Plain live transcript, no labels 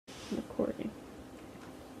I'm recording.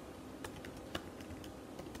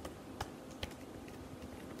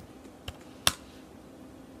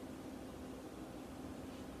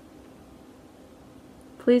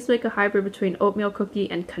 Please make a hybrid between oatmeal cookie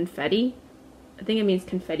and confetti. I think it means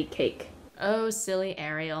confetti cake. Oh, silly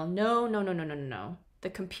Ariel. No. The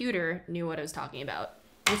computer knew what I was talking about.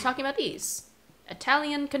 I was talking about these.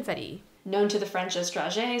 Italian confetti. Known to the French as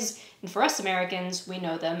dragées, and for us Americans, we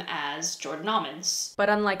know them as Jordan almonds. But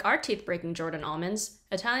unlike our teeth-breaking Jordan almonds,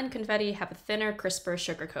 Italian confetti have a thinner, crisper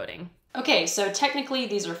sugar coating. Okay, so technically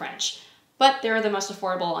these are French, but they're the most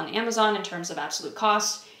affordable on Amazon in terms of absolute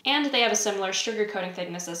cost, and they have a similar sugar coating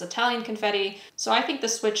thickness as Italian confetti, so I think the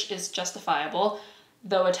switch is justifiable,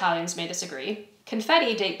 though Italians may disagree.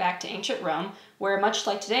 Confetti date back to ancient Rome, where much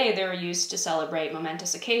like today they were used to celebrate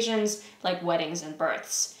momentous occasions like weddings and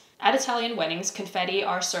births. At Italian weddings, confetti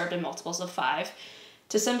are served in multiples of 5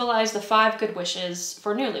 to symbolize the 5 good wishes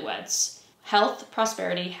for newlyweds: health,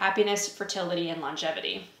 prosperity, happiness, fertility, and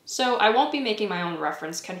longevity. So I won't be making my own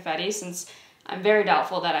reference confetti since I'm very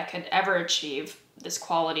doubtful that I could ever achieve this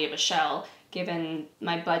quality of a shell given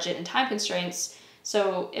my budget and time constraints,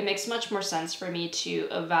 so it makes much more sense for me to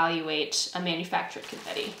evaluate a manufactured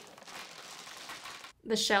confetti.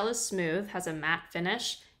 The shell is smooth, has a matte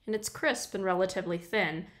finish, and it's crisp and relatively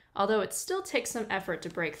thin, although it still takes some effort to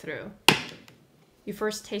break through. You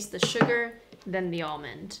first taste the sugar, then the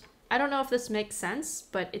almond. I don't know if this makes sense,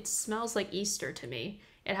 but it smells like Easter to me.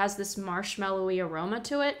 It has this marshmallowy aroma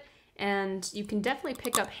to it, and you can definitely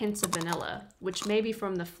pick up hints of vanilla, which may be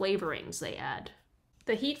from the flavorings they add.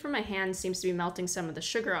 The heat from my hand seems to be melting some of the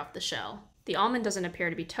sugar off the shell. The almond doesn't appear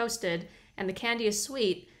to be toasted, and the candy is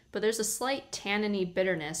sweet, but there's a slight tanniny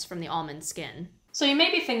bitterness from the almond skin. So you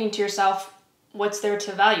may be thinking to yourself, what's there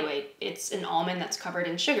to evaluate? It's an almond that's covered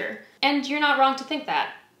in sugar. And you're not wrong to think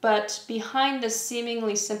that, but behind this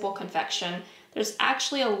seemingly simple confection, there's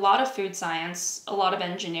actually a lot of food science, a lot of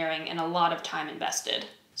engineering, and a lot of time invested.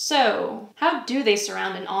 So, how do they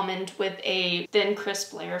surround an almond with a thin,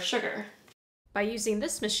 crisp layer of sugar? By using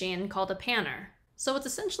this machine called a panner. So what's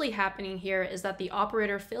essentially happening here is that the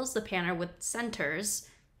operator fills the panner with centers.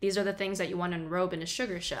 These are the things that you want to enrobe in a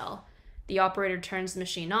sugar shell. The operator turns the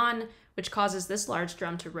machine on, which causes this large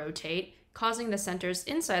drum to rotate, causing the centers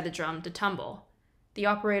inside the drum to tumble. The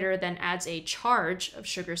operator then adds a charge of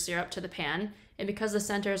sugar syrup to the pan, and because the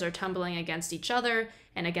centers are tumbling against each other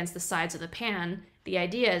and against the sides of the pan, the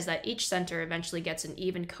idea is that each center eventually gets an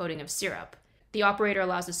even coating of syrup. The operator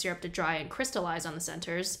allows the syrup to dry and crystallize on the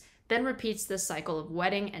centers, then repeats this cycle of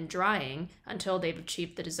wetting and drying until they've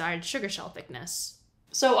achieved the desired sugar shell thickness.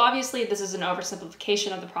 So obviously this is an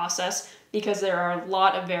oversimplification of the process because there are a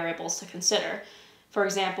lot of variables to consider. For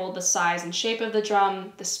example, the size and shape of the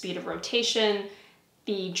drum, the speed of rotation,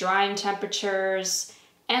 the drying temperatures,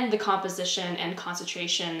 and the composition and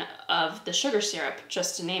concentration of the sugar syrup,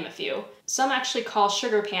 just to name a few. Some actually call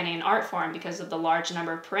sugar panning an art form because of the large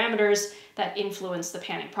number of parameters that influence the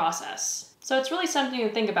panning process. So it's really something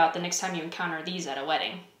to think about the next time you encounter these at a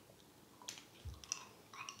wedding.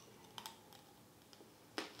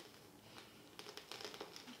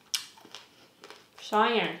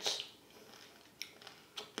 Science.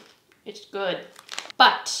 It's good.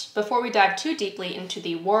 But before we dive too deeply into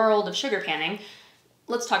the world of sugar panning,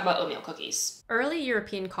 let's talk about oatmeal cookies. Early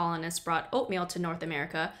European colonists brought oatmeal to North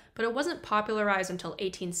America, but it wasn't popularized until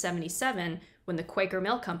 1877 when the Quaker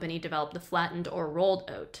Milk Company developed the flattened or rolled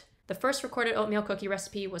oat. The first recorded oatmeal cookie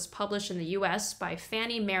recipe was published in the US by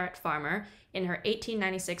Fannie Merritt Farmer in her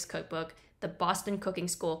 1896 cookbook, the Boston Cooking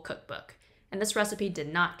School Cookbook, and this recipe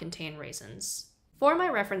did not contain raisins. For my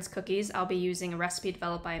reference cookies, I'll be using a recipe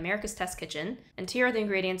developed by America's Test Kitchen, and here are the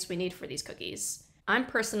ingredients we need for these cookies. I'm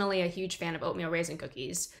personally a huge fan of oatmeal raisin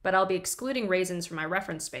cookies, but I'll be excluding raisins from my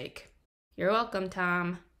reference bake. You're welcome,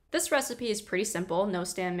 Tom. This recipe is pretty simple, no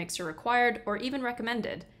stand mixer required or even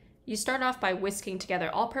recommended. You start off by whisking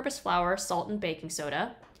together all-purpose flour, salt, and baking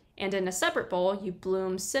soda, and in a separate bowl, you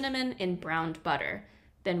bloom cinnamon in browned butter.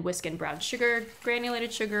 Then whisk in brown sugar,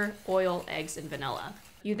 granulated sugar, oil, eggs, and vanilla.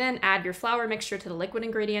 You then add your flour mixture to the liquid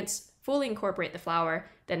ingredients, fully incorporate the flour,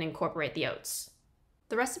 then incorporate the oats.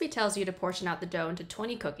 The recipe tells you to portion out the dough into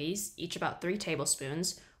 20 cookies, each about 3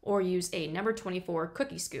 tablespoons, or use a number 24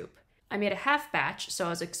 cookie scoop. I made a half batch, so I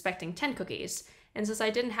was expecting 10 cookies, and since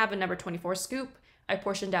I didn't have a number 24 scoop, I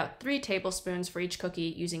portioned out 3 tablespoons for each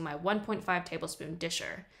cookie using my 1.5 tablespoon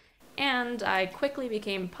disher. And I quickly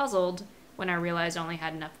became puzzled when I realized I only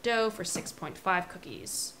had enough dough for 6.5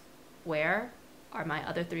 cookies. Where are my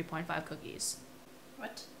other 3.5 cookies?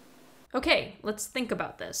 What? Okay, let's think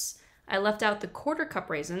about this. I left out the quarter cup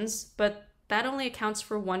raisins, but that only accounts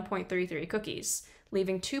for 1.33 cookies,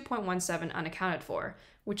 leaving 2.17 unaccounted for,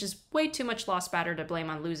 which is way too much lost batter to blame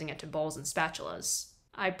on losing it to bowls and spatulas.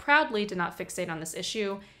 I proudly did not fixate on this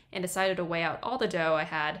issue and decided to weigh out all the dough I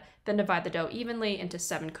had, then divide the dough evenly into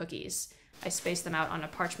 7 cookies. I spaced them out on a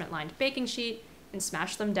parchment-lined baking sheet and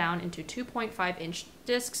smashed them down into 2.5-inch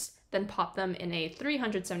discs, then popped them in a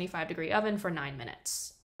 375-degree oven for 9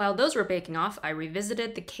 minutes. While those were baking off, I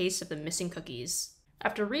revisited the case of the missing cookies.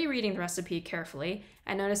 After rereading the recipe carefully,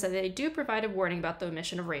 I noticed that they do provide a warning about the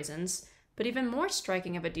omission of raisins, but even more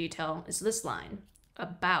striking of a detail is this line,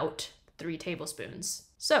 about 3 tablespoons.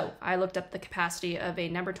 So I looked up the capacity of a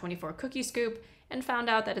number 24 cookie scoop and found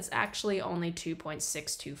out that it's actually only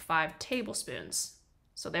 2.625 tablespoons.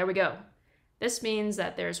 So there we go. This means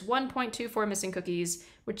that there's 1.24 missing cookies,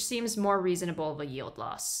 which seems more reasonable of a yield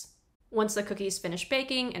loss. Once the cookies finished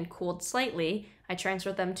baking and cooled slightly, I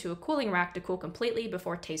transferred them to a cooling rack to cool completely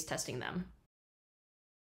before taste testing them.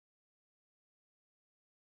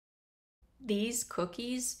 These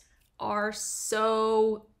cookies are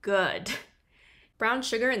so good. Brown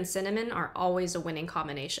sugar and cinnamon are always a winning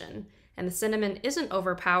combination, and the cinnamon isn't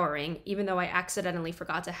overpowering, even though I accidentally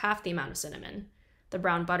forgot to half the amount of cinnamon. The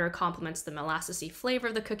brown butter complements the molassesy flavor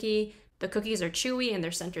of the cookie, the cookies are chewy and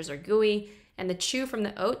their centers are gooey, and the chew from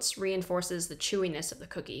the oats reinforces the chewiness of the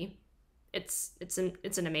cookie. It's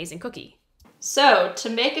an amazing cookie. So, to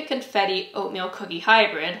make a confetti oatmeal cookie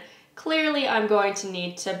hybrid, clearly I'm going to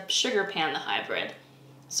need to sugar pan the hybrid.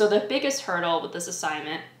 So the biggest hurdle with this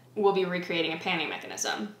assignment will be recreating a panning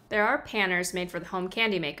mechanism. There are panners made for the home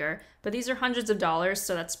candy maker, but these are hundreds of dollars,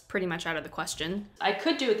 so that's pretty much out of the question. I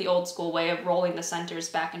could do it the old school way of rolling the centers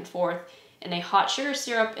back and forth in a hot sugar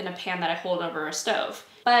syrup in a pan that I hold over a stove,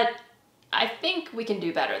 but I think we can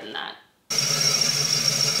do better than that.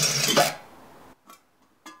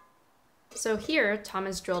 So here, Tom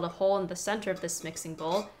has drilled a hole in the center of this mixing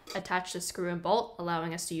bowl, attached a screw and bolt,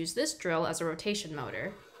 allowing us to use this drill as a rotation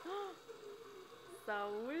motor.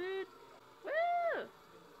 Sweet! Woo!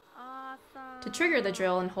 Awesome! To trigger the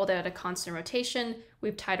drill and hold it at a constant rotation,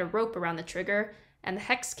 we've tied a rope around the trigger, and the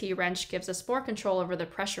hex key wrench gives us more control over the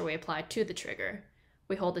pressure we apply to the trigger.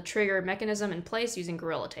 We hold the trigger mechanism in place using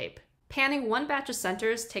Gorilla Tape. Panning one batch of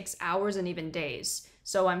centers takes hours and even days,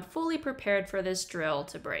 so I'm fully prepared for this drill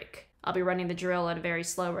to break. I'll be running the drill at a very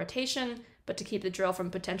slow rotation, but to keep the drill from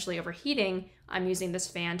potentially overheating, I'm using this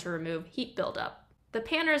fan to remove heat buildup. The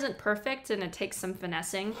panner isn't perfect and it takes some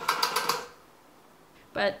finessing,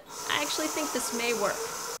 but I actually think this may work.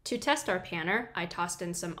 To test our panner, I tossed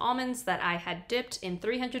in some almonds that I had dipped in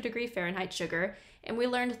 300-degree Fahrenheit sugar, and we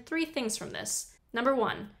learned 3 things from this. Number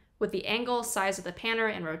 1, with the angle, size of the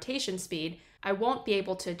panner, and rotation speed, I won't be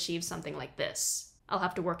able to achieve something like this. I'll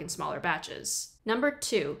have to work in smaller batches. Number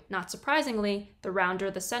 2, not surprisingly, the rounder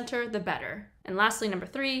the center, the better. And lastly, number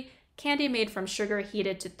 3, candy made from sugar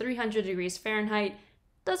heated to 300 degrees Fahrenheit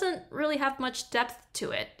doesn't really have much depth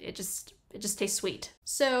to it. It just tastes sweet.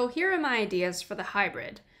 So here are my ideas for the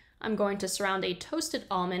hybrid. I'm going to surround a toasted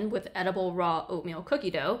almond with edible raw oatmeal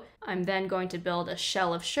cookie dough. I'm then going to build a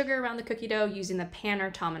shell of sugar around the cookie dough using the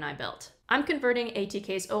panner Tom and I built. I'm converting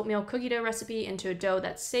ATK's oatmeal cookie dough recipe into a dough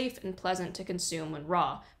that's safe and pleasant to consume when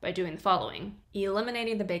raw by doing the following.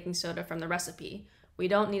 Eliminating the baking soda from the recipe. We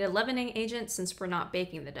don't need a leavening agent since we're not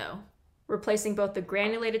baking the dough. Replacing both the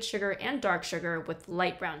granulated sugar and dark sugar with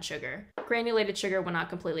light brown sugar. Granulated sugar, when not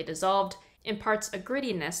completely dissolved, imparts a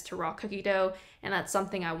grittiness to raw cookie dough, and that's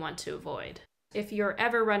something I want to avoid. If you're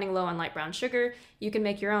ever running low on light brown sugar, you can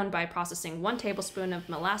make your own by processing 1 tablespoon of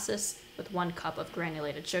molasses with 1 cup of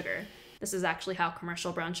granulated sugar. This is actually how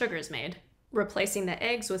commercial brown sugar is made. Replacing the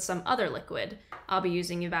eggs with some other liquid. I'll be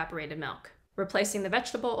using evaporated milk. Replacing the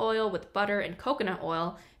vegetable oil with butter and coconut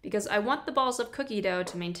oil because I want the balls of cookie dough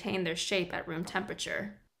to maintain their shape at room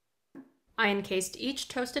temperature. I encased each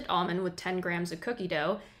toasted almond with 10 grams of cookie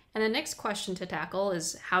dough, and the next question to tackle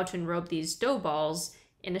is how to enrobe these dough balls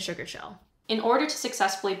in a sugar shell. In order to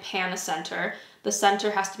successfully pan a center, the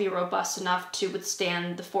center has to be robust enough to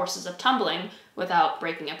withstand the forces of tumbling without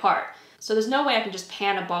breaking apart. So there's no way I can just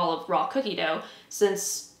pan a ball of raw cookie dough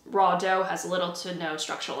since raw dough has little to no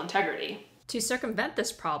structural integrity. To circumvent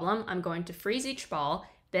this problem, I'm going to freeze each ball,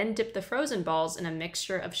 then dip the frozen balls in a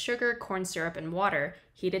mixture of sugar, corn syrup, and water,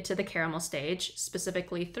 heated to the caramel stage,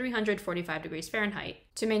 specifically 345 degrees Fahrenheit.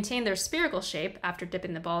 To maintain their spherical shape, after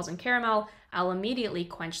dipping the balls in caramel, I'll immediately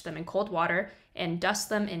quench them in cold water and dust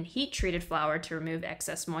them in heat-treated flour to remove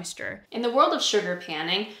excess moisture. In the world of sugar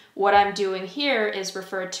panning, what I'm doing here is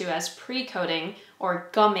referred to as pre-coating or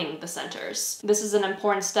gumming the centers. This is an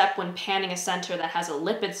important step when panning a center that has a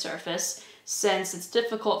lipid surface, since it's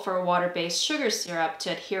difficult for a water-based sugar syrup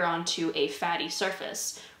to adhere onto a fatty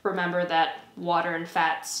surface, remember that water and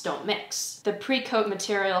fats don't mix. The pre-coat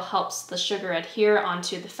material helps the sugar adhere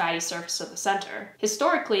onto the fatty surface of the center.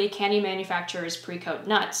 Historically, candy manufacturers pre-coat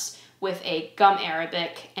nuts with a gum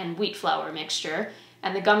arabic and wheat flour mixture,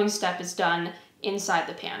 and the gumming step is done inside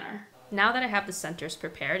the panner. Now that I have the centers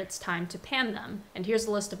prepared, it's time to pan them. And here's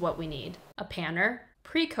a list of what we need. A panner,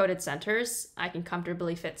 pre-coated centers, I can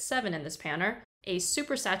comfortably fit 7 in this panner, a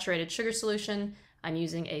supersaturated sugar solution, I'm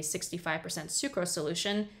using a 65% sucrose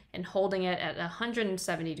solution and holding it at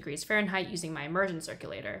 170 degrees Fahrenheit using my immersion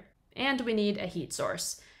circulator. And we need a heat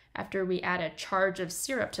source. After we add a charge of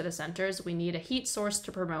syrup to the centers, we need a heat source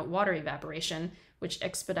to promote water evaporation, which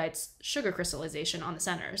expedites sugar crystallization on the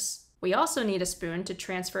centers. We also need a spoon to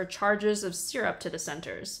transfer charges of syrup to the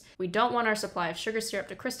centers. We don't want our supply of sugar syrup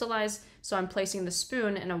to crystallize, so I'm placing the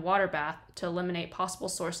spoon in a water bath to eliminate possible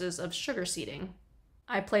sources of sugar seeding.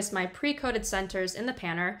 I placed my pre-coated centers in the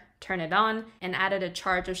panner, turned it on, and added a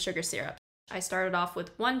charge of sugar syrup. I started off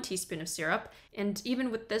with 1 teaspoon of syrup, and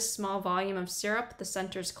even with this small volume of syrup, the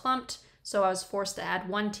centers clumped, so I was forced to add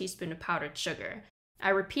 1 teaspoon of powdered sugar. I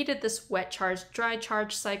repeated this wet charge, dry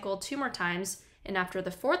charge cycle 2 more times, and after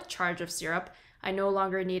the 4th charge of syrup, I no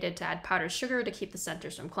longer needed to add powdered sugar to keep the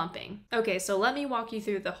centers from clumping. Okay, so let me walk you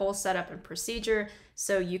through the whole setup and procedure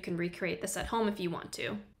so you can recreate this at home if you want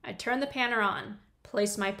to. I turn the panner on,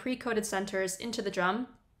 place my pre-coated centers into the drum,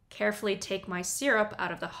 carefully take my syrup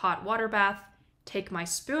out of the hot water bath, take my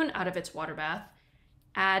spoon out of its water bath,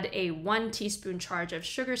 add a 1 teaspoon charge of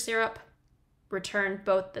sugar syrup, return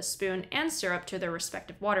both the spoon and syrup to their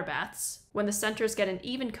respective water baths. When the centers get an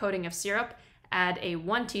even coating of syrup, add a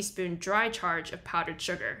 1 teaspoon dry charge of powdered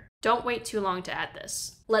sugar. Don't wait too long to add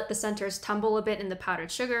this. Let the centers tumble a bit in the powdered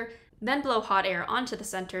sugar, then blow hot air onto the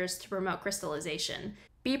centers to promote crystallization.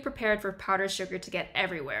 Be prepared for powdered sugar to get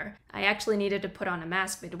everywhere. I actually needed to put on a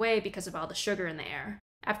mask midway because of all the sugar in the air.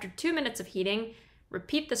 After 2 minutes of heating,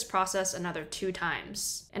 repeat this process another 2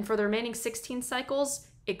 times. And for the remaining 16 cycles,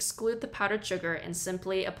 exclude the powdered sugar and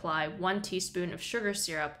simply apply 1 teaspoon of sugar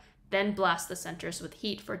syrup, then blast the centers with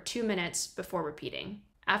heat for 2 minutes before repeating.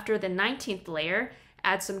 After the 19th layer,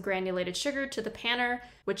 add some granulated sugar to the panner,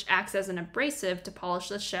 which acts as an abrasive to polish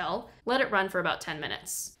the shell. Let it run for about 10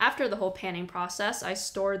 minutes. After the whole panning process, I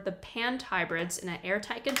stored the panned hybrids in an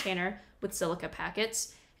airtight container with silica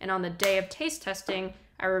packets, and on the day of taste testing,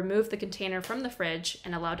 I removed the container from the fridge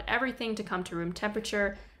and allowed everything to come to room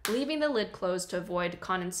temperature, leaving the lid closed to avoid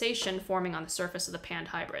condensation forming on the surface of the panned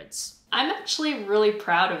hybrids. I'm actually really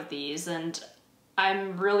proud of these, and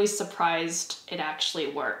I'm really surprised it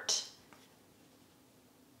actually worked.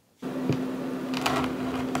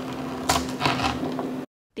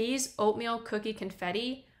 These oatmeal cookie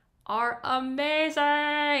confetti are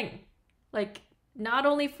amazing! Like, not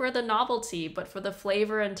only for the novelty, but for the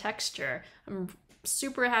flavor and texture. I'm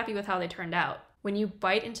super happy with how they turned out. When you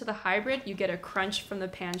bite into the hybrid, you get a crunch from the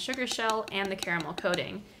pan sugar shell and the caramel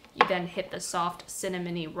coating. You then hit the soft,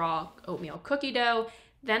 cinnamony, raw oatmeal cookie dough,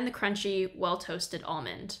 then the crunchy, well-toasted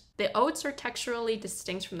almond. The oats are texturally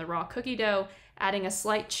distinct from the raw cookie dough, adding a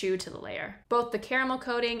slight chew to the layer. Both the caramel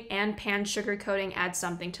coating and pan sugar coating add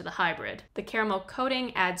something to the hybrid. The caramel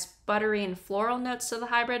coating adds buttery and floral notes to the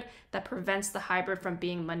hybrid that prevents the hybrid from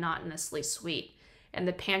being monotonously sweet. And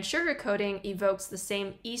the pan sugar coating evokes the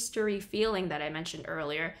same Eastery feeling that I mentioned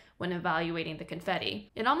earlier when evaluating the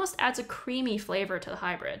confetti. It almost adds a creamy flavor to the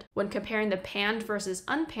hybrid. When comparing the panned versus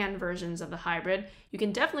unpanned versions of the hybrid, you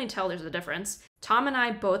can definitely tell there's a difference. Tom and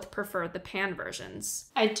I both prefer the pan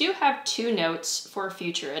versions. I do have 2 notes for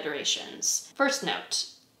future iterations. First note,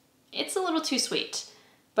 it's a little too sweet,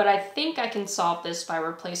 but I think I can solve this by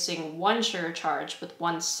replacing 1 sugar charge with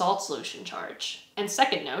 1 salt solution charge. And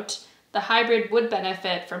second note, the hybrid would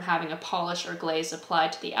benefit from having a polish or glaze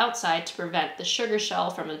applied to the outside to prevent the sugar shell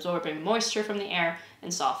from absorbing moisture from the air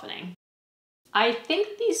and softening. I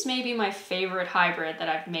think these may be my favorite hybrid that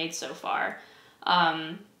I've made so far,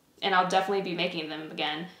 and I'll definitely be making them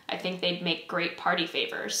again. I think they'd make great party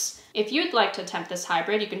favors. If you'd like to attempt this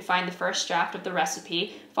hybrid, you can find the first draft of the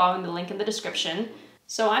recipe following the link in the description.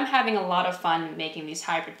 So I'm having a lot of fun making these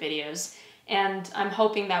hybrid videos, and I'm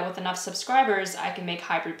hoping that with enough subscribers, I can make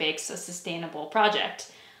Hybrid Bakes a sustainable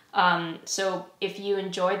project. So if you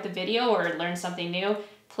enjoyed the video or learned something new,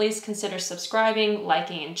 please consider subscribing,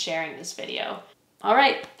 liking, and sharing this video. All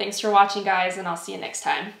right, thanks for watching, guys, and I'll see you next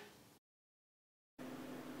time.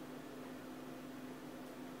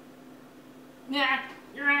 Yeah.